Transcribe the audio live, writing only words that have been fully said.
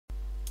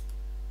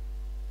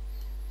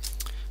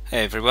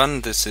Hey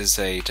everyone, this is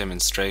a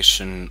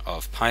demonstration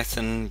of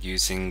Python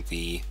using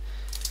the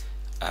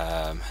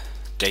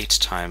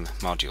Datetime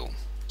module.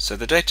 So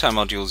the Datetime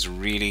module is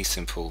really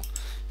simple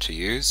to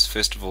use.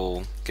 First of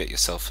all, get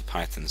yourself a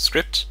Python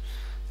script.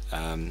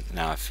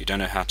 Now if you don't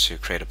know how to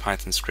create a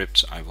Python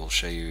script, I will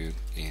show you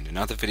in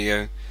another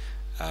video.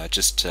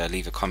 Just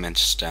leave a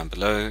comment down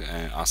below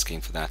asking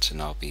for that and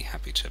I'll be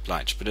happy to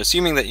oblige. But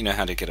assuming that you know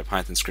how to get a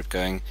Python script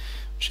going,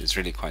 which is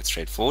really quite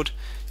straightforward,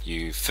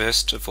 you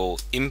first of all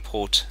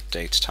import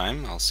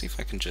datetime. I'll see if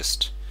I can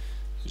just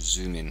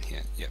zoom in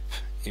here. Yep,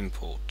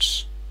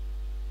 import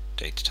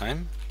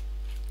datetime.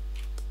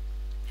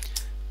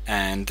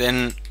 And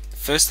then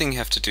first thing you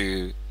have to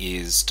do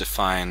is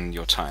define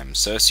your time.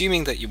 So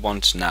assuming that you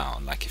want now,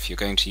 like if you're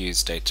going to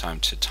use datetime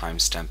to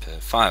timestamp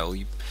a file,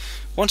 you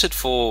want it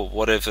for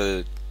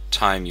whatever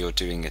time you're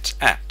doing it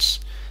at.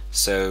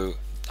 So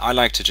I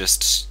like to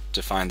just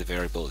define the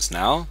variable as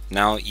now.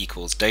 Now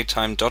equals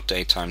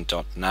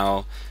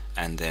datetime.datetime.now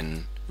and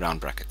then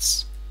round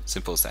brackets.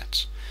 Simple as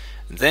that.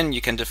 Then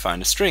you can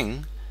define a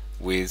string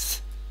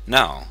with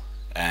now,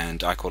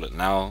 and I call it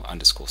now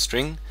underscore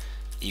string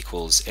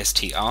equals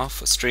str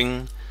for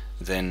string,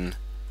 then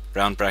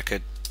round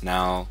bracket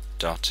now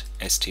dot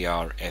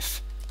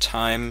strf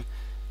time,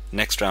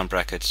 next round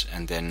bracket,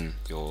 and then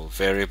your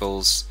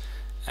variables,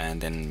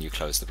 and then you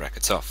close the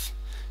brackets off.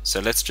 So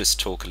let's just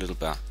talk a little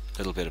bit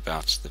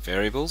about the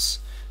variables.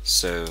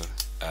 So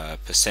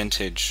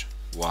percentage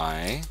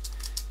y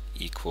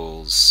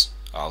equals,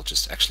 I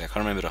can't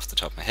remember it off the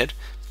top of my head,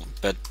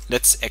 but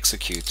let's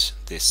execute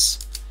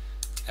this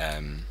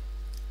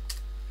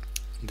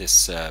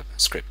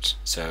script.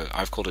 So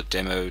I've called it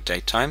demo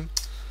datetime,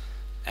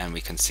 and we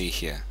can see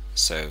here.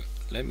 So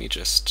let me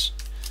just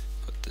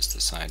put this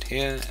aside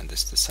here and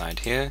this aside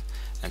here,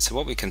 and so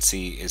what we can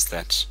see is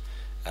that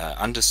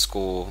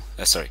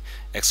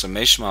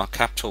exclamation mark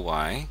capital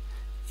Y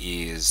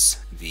is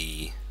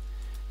the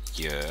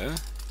year,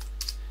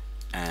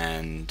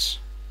 and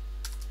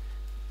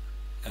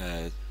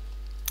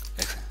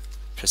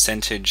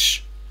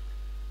percentage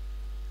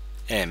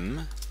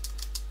M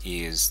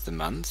is the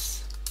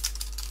month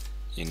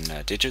in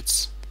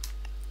digits,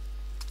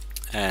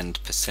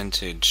 and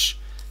percentage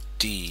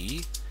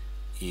D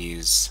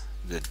is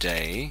the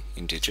day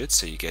in digits,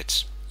 so you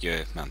get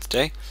year, month,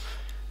 day.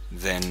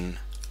 Then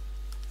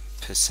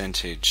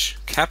percentage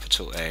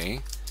capital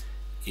A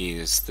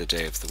is the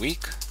day of the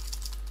week.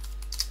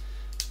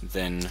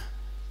 Then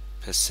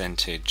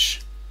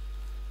percentage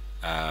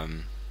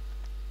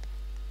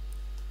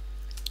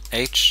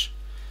H,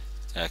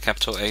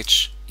 capital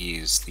H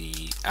is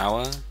the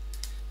hour,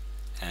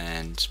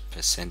 and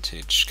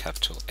percentage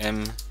capital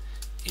M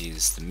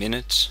is the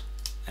minute,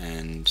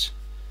 and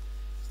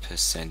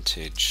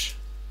percentage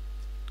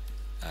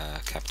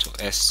capital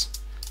S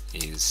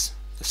is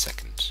the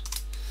second.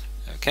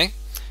 Okay,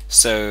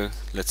 so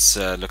let's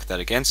look at that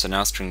again. So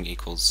now string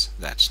equals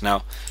that.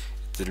 Now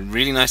the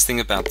really nice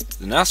thing about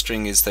the now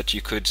string is that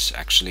you could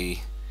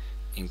actually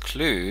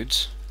include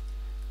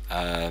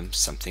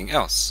something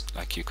else.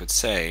 Like you could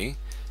say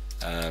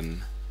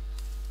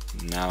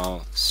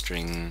now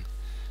string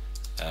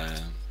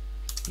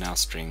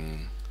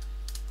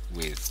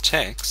with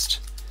text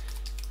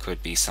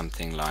could be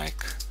something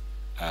like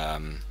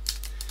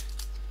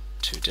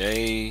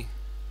today,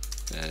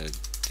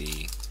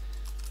 the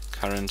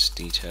current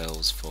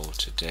details for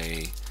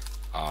today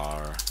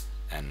are,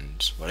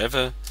 and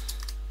whatever,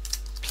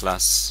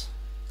 plus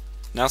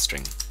now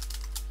string.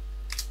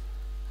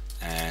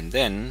 And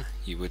then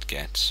you would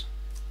get,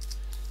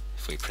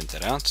 if we print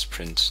that out,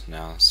 print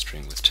now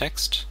string with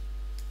text,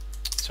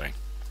 sorry,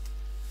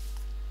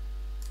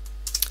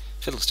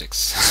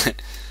 fiddlesticks,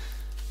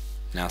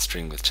 now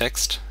string with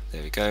text,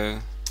 there we go,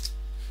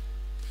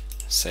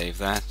 save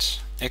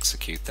that,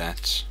 execute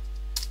that,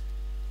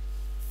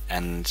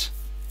 and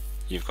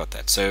you've got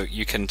that. So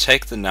you can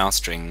take the now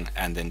string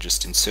and then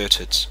just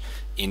insert it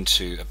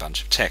into a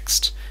bunch of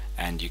text,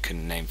 and you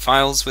can name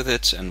files with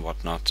it and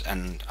whatnot,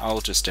 and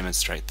I'll just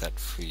demonstrate that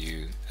for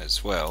you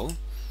as well.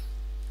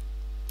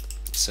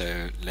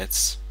 So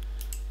let's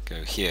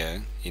go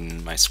here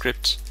in my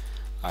script.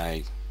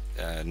 I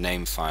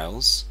name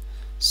files.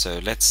 So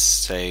let's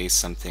say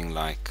something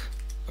like,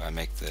 I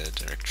make the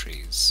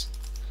directories.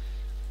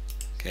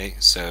 Okay,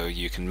 so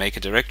you can make a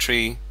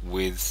directory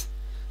with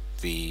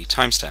the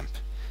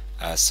timestamp.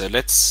 So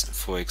let's,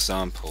 for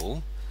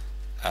example,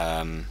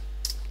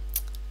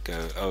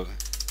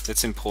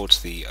 let's import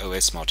the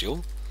OS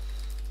module.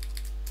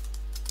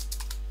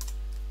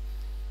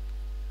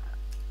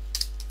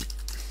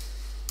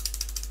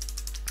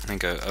 And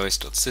go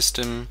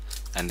os.system,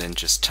 and then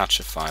just touch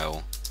a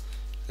file,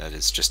 that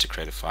is just to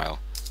create a file,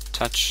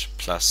 touch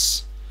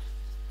plus,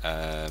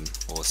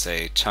 or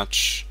say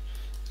touch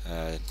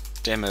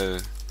demo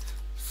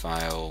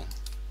file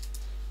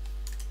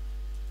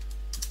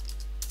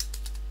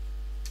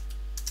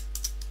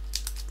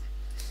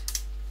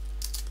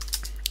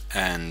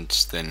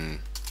and then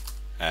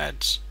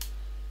add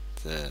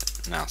the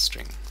now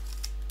string.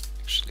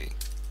 Actually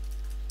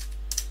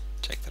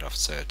take that off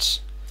so it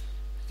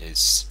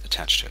is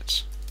attached to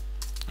it.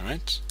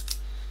 Alright,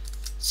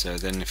 so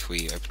then if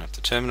we open up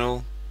the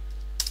terminal,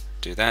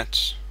 do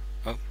that.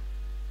 Oh,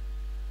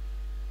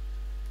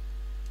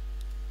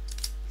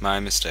 my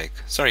mistake.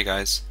 Sorry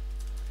guys,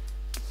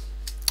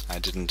 I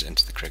didn't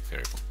enter the correct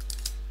variable.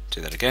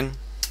 Do that again,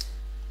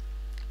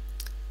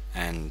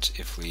 and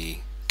if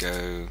we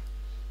go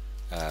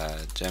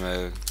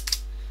demo,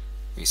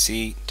 we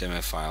see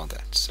demo file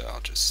that, so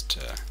I'll just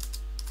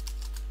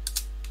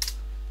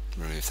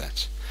remove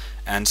that.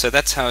 And so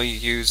that's how you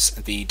use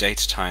the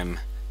Datetime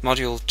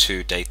module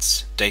to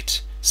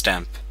date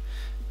stamp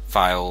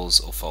files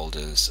or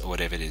folders or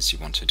whatever it is you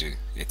want to do.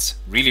 It's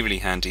really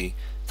handy,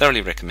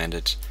 thoroughly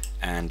recommended,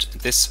 and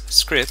this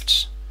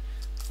script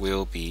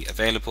will be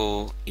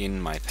available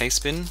in my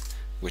pastebin,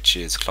 which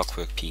is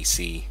Clockwork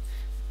PC,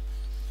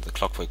 the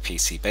Clockwork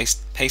PC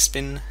based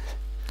pastebin.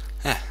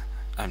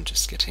 I'm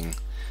just getting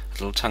a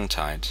little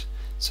tongue-tied.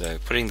 So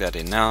putting that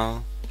in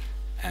now,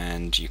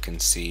 and you can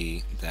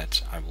see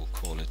that I will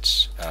call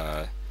it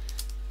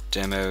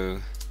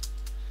demo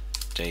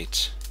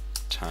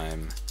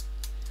Datetime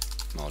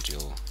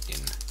module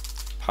in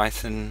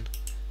Python,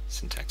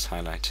 syntax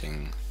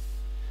highlighting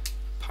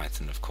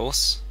Python of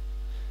course,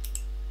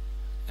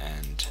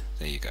 and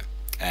there you go.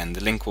 And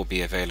the link will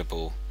be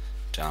available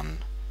down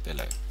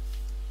below.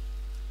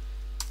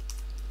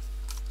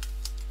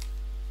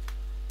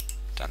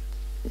 Done.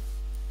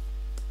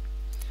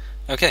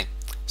 Okay,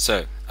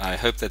 so I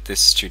hope that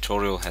this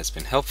tutorial has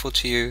been helpful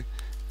to you,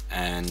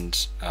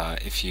 and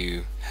if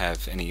you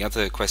have any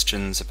other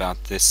questions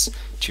about this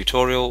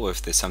tutorial, or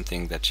if there's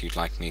something that you'd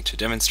like me to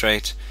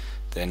demonstrate,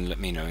 then let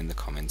me know in the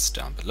comments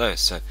down below.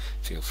 So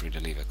feel free to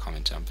leave a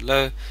comment down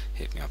below,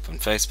 hit me up on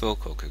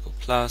Facebook or Google+.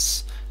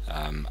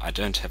 I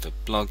don't have a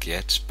blog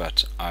yet,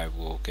 but I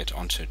will get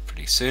onto it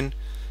pretty soon.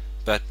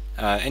 But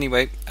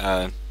anyway,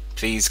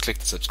 please click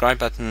the subscribe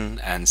button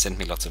and send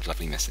me lots of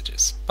lovely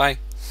messages. Bye!